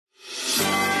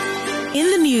In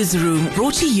the Newsroom,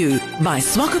 brought to you by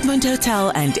Swakopmund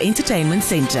Hotel and Entertainment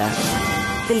Centre.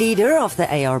 The leader of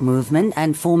the AR movement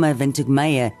and former Windhoek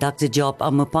mayor, Dr Job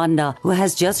Amupanda, who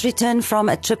has just returned from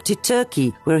a trip to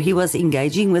Turkey where he was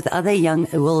engaging with other young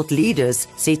world leaders,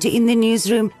 said to In the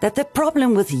Newsroom that the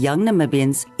problem with young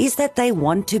Namibians is that they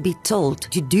want to be told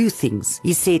to do things.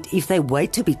 He said if they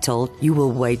wait to be told, you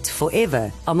will wait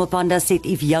forever. Amupanda said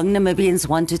if young Namibians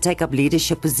want to take up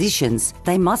leadership positions,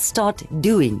 they must start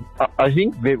doing. I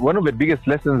think one of the biggest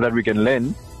lessons that we can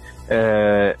learn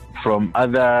from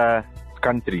other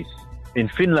countries. In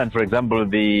Finland, for example,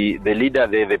 the leader,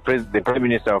 the prime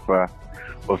minister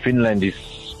of Finland is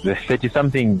the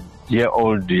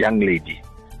 30-something-year-old young lady.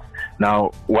 Now,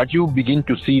 what you begin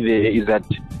to see there is that,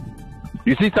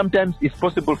 you see, sometimes it's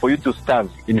possible for you to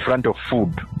starve in front of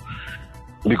food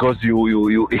because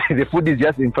you the food is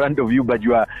just in front of you, but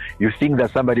you think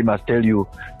that somebody must tell you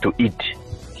to eat.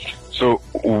 So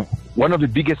one of the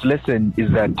biggest lessons is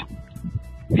that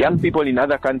young people in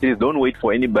other countries don't wait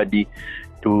for anybody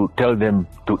to tell them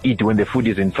to eat when the food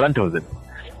is in front of them.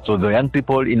 So the young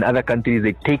people in other countries,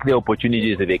 they take the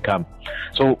opportunities as they come.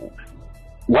 So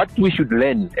what we should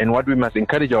learn and what we must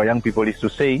encourage our young people is to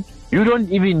say, you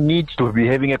don't even need to be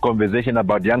having a conversation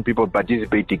about young people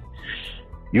participating.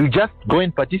 You just go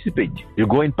and participate. You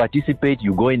go and participate,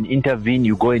 you go and intervene,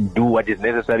 you go and do what is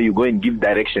necessary, you go and give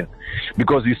direction.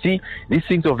 Because you see, these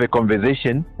things of a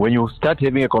conversation, when you start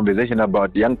having a conversation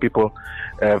about young people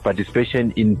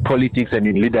participation in politics and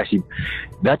in leadership,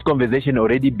 that conversation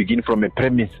already begins from a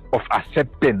premise of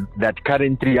acceptance that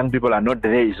currently young people are not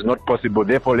there, it's not possible,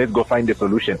 therefore let's go find a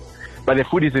solution. But the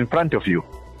food is in front of you.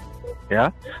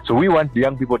 Yeah. So we want the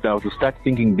young people now to start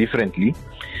thinking differently.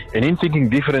 And in thinking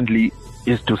differently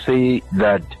is to say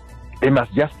that they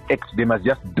must just act, they must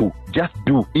just do. Just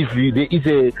do. If there is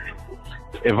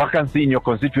a vacancy in your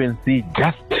constituency,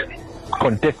 just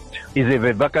contest. Is there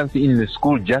a vacancy in the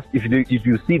school? Just if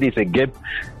you see there's a gap,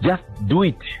 just do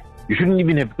it. You shouldn't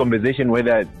even have a conversation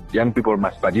whether young people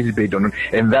must participate or not.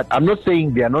 And that I'm not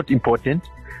saying they are not important,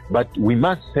 but we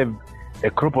must have a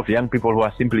group of young people who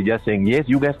are simply just saying, yes,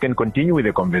 you guys can continue with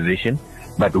the conversation,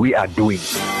 but we are doing.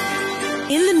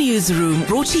 In the Newsroom,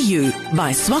 brought to you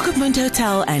by Swakopmund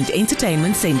Hotel and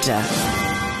Entertainment Centre.